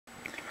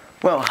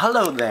Well,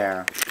 hello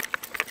there.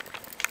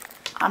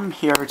 I'm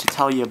here to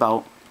tell you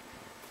about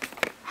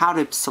how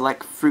to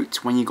select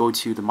fruits when you go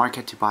to the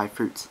market to buy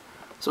fruits.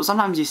 So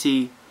sometimes you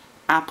see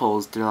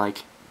apples, they're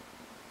like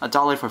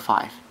 $1 for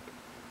 5.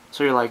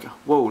 So you're like,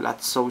 whoa,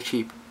 that's so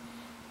cheap.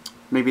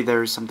 Maybe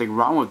there's something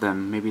wrong with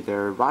them. Maybe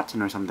they're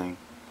rotten or something.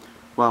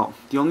 Well,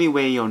 the only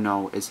way you'll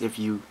know is if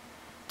you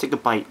take a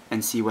bite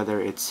and see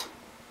whether it's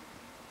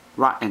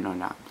rotten or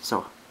not.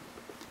 So,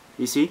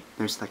 you see,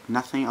 there's like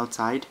nothing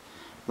outside.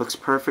 Looks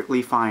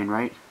perfectly fine,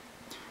 right?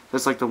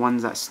 Just like the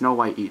ones that Snow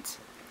White eats.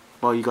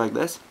 Well, you go like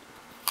this.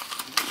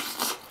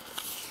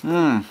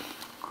 Ugh.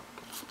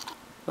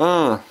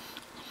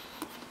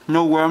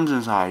 No worms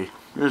inside.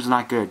 This is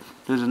not good.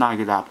 This is not a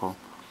good apple.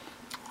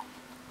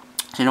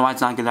 You know why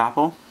it's not a good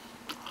apple?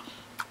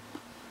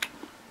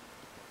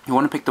 You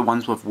want to pick the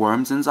ones with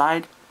worms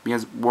inside,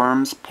 because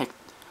worms pick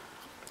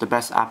the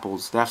best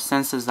apples. They have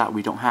senses that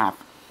we don't have.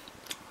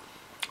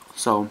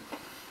 So,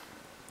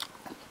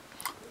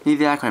 呢啲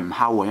咧佢唔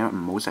烤喎，因為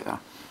唔好食啊。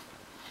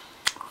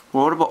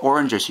Well, what about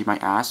oranges, you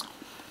might ask?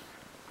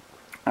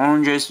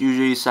 Oranges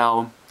usually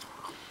sell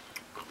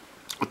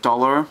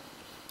 $1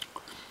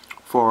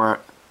 for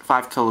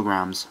 5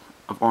 kilograms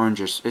of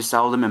oranges. They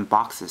sell them in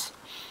boxes.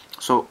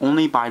 So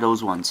only buy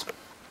those ones.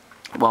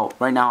 Well,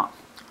 right now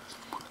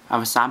I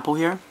have a sample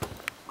here.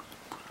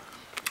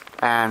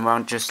 And why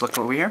don't you just look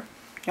over here?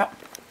 Yep.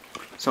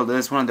 So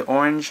this is one of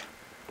the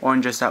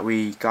oranges that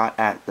we got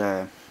at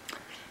the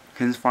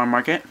Kins Farm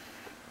Market.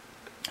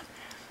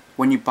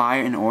 When you buy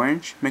an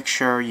orange, make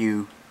sure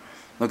you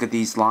look at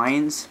these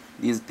lines.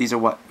 These are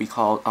what we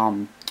call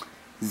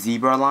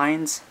zebra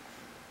lines.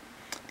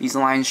 These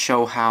lines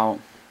show how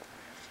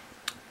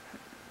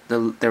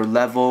their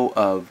level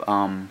of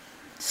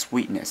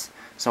sweetness.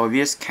 So if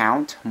you just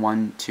count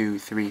 1, 2,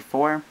 3,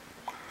 4,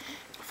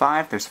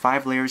 5. There's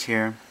 5 layers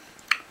here.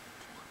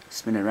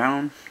 Spin it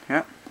around.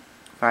 Yep.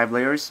 5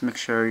 layers. Make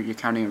sure you're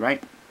counting it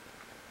right.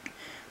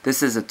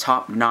 This is a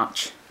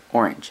top-notch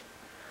orange.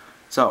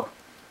 So,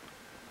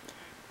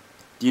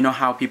 do you know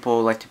how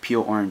people like to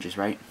peel oranges,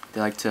 right?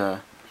 They like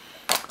to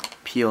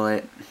peel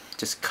it,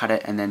 just cut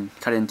it, and then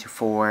cut it into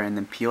 4, and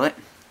then peel it.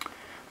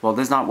 Well,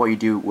 this is not what you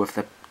do with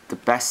the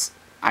best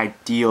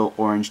ideal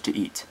orange to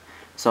eat.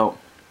 So,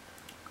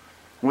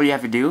 what you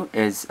have to do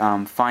is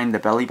find the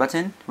belly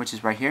button, which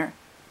is right here,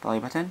 belly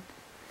button,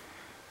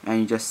 and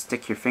you just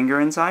stick your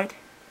finger inside,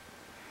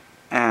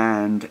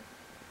 and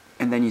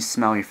then you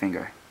smell your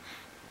finger.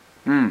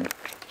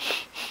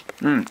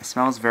 It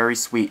smells very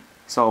sweet.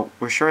 So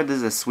we're sure this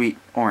is a sweet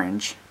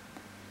orange.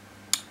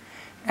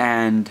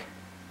 And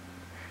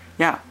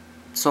yeah,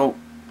 so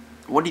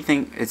what do you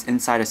think is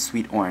inside a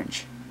sweet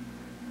orange?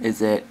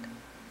 Is it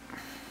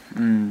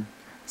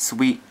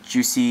sweet,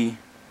 juicy,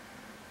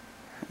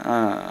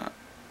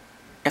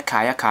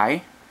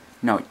 yakai?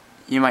 No,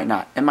 you might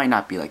not. It might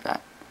not be like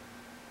that.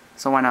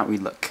 So why not we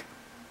look?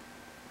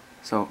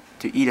 So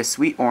to eat a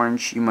sweet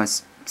orange, you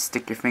must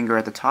stick your finger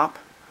at the top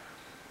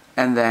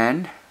and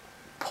then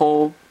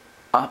pull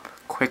up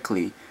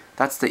quickly.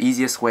 That's the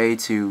easiest way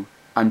to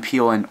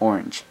unpeel an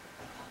orange.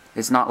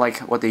 It's not like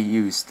what they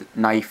used,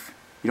 knife.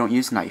 You don't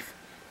use knife.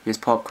 You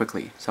just pull up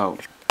quickly. So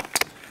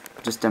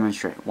just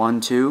demonstrate. 1,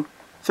 2,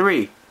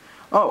 3.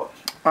 Oh,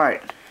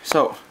 alright.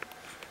 So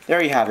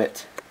there you have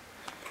it.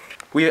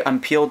 We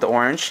unpeeled the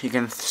orange. You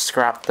can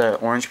scrap the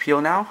orange peel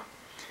now.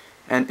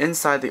 And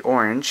inside the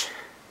orange,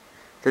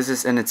 this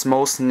is in its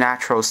most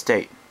natural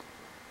state.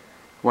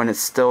 When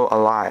it's still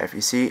alive. You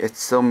see, it's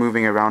still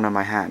moving around on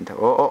my hand.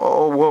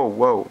 Oh,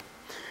 whoa.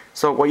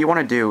 So what you want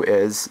to do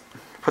is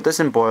put this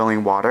in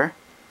boiling water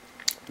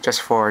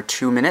just for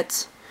 2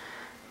 minutes,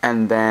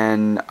 and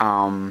then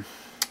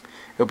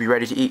it'll be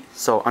ready to eat.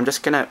 So I'm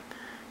just gonna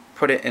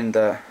put it in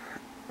the,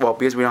 well,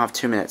 because we don't have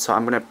 2 minutes, so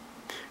I'm gonna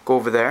go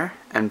over there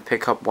and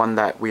pick up one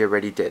that we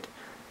already did,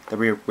 that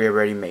we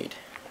already made.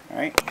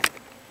 Alright,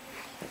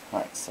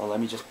 so let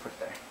me just put it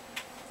there.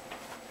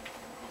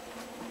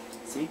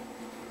 See?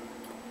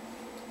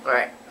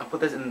 Alright, I'll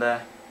put this in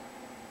the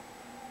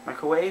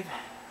microwave.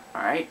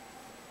 Alright.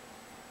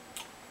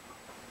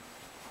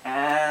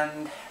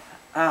 And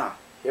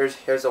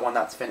here's the one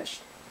that's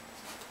finished.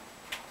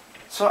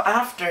 So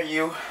after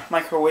you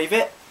microwave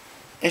it,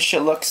 it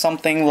should look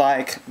something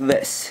like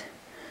this.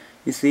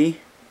 You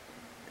see?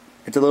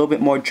 It's a little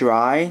bit more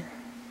dry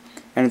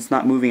and it's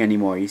not moving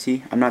anymore, you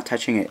see? I'm not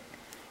touching it.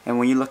 And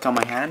when you look on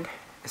my hand,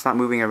 it's not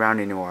moving around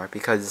anymore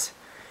because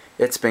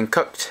it's been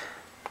cooked.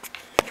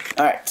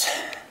 Alright.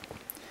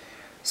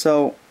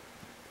 So,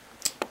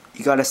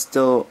 you gotta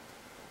still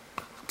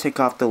take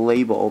off the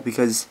label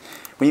because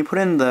when you put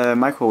it in the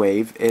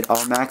microwave, it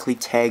automatically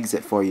tags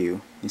it for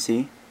you. You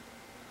see?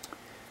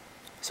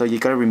 So you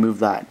gotta remove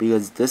that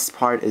because this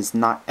part is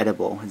not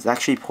edible. It's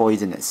actually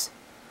poisonous.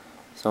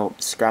 So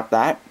scrap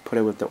that, put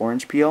it with the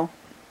orange peel,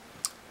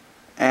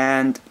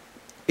 and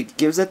it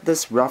gives it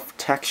this rough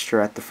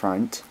texture at the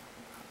front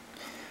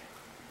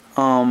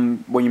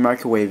when you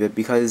microwave it,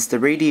 because the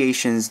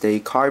radiations, they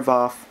carve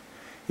off.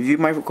 If you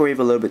microwave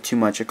a little bit too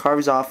much, it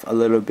carves off a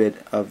little bit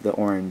of the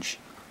orange.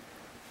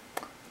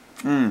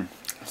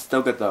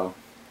 Still good though.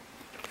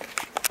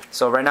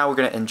 So right now we're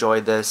gonna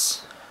enjoy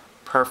this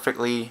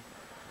perfectly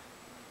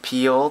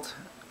peeled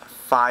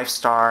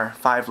 5-star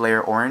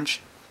 5-layer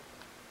orange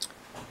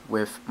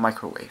with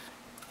microwave.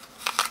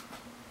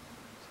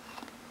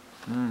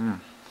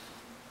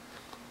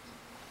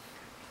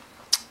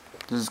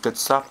 This is good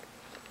stuff.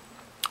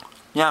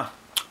 Yeah.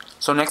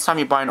 So next time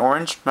you buy an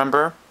orange,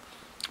 remember,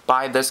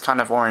 buy this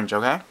kind of orange,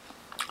 okay?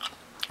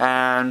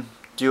 And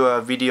do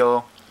a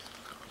video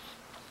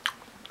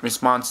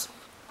response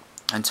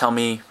and tell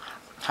me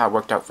how it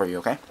worked out for you,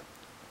 okay?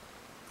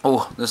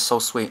 Oh, this is so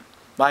sweet.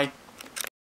 Bye.